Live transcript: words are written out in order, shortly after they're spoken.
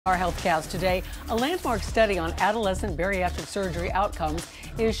Our HealthCast today, a landmark study on adolescent bariatric surgery outcomes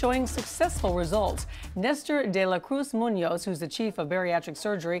is showing successful results. Nestor de la Cruz Munoz, who's the chief of bariatric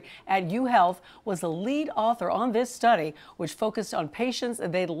surgery at UHealth, was the lead author on this study, which focused on patients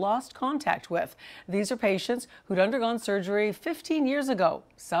they'd lost contact with. These are patients who'd undergone surgery 15 years ago,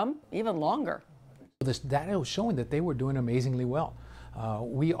 some even longer. This data was showing that they were doing amazingly well.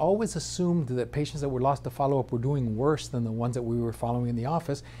 We always assumed that patients that were lost to follow-up were doing worse than the ones that we were following in the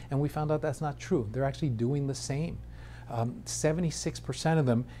office, and we found out that's not true. They're actually doing the same. 76% of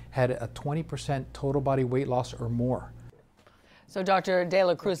them had a 20% total body weight loss or more. So Dr. De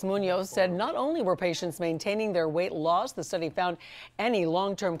La Cruz Munoz said not only were patients maintaining their weight loss, the study found any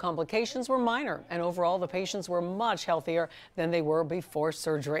long-term complications were minor, and overall the patients were much healthier than they were before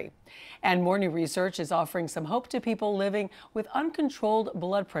surgery. And more new research is offering some hope to people living with uncontrolled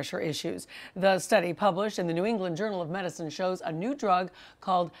blood pressure issues. The study published in the New England Journal of Medicine shows a new drug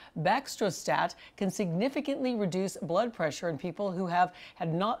called baxdrostat can significantly reduce blood pressure in people who had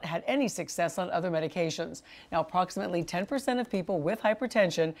not had any success on other medications. Now, approximately 10% of people with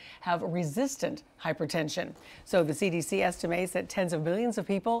hypertension have resistant hypertension. So the CDC estimates that tens of millions of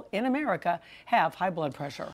people in America have high blood pressure.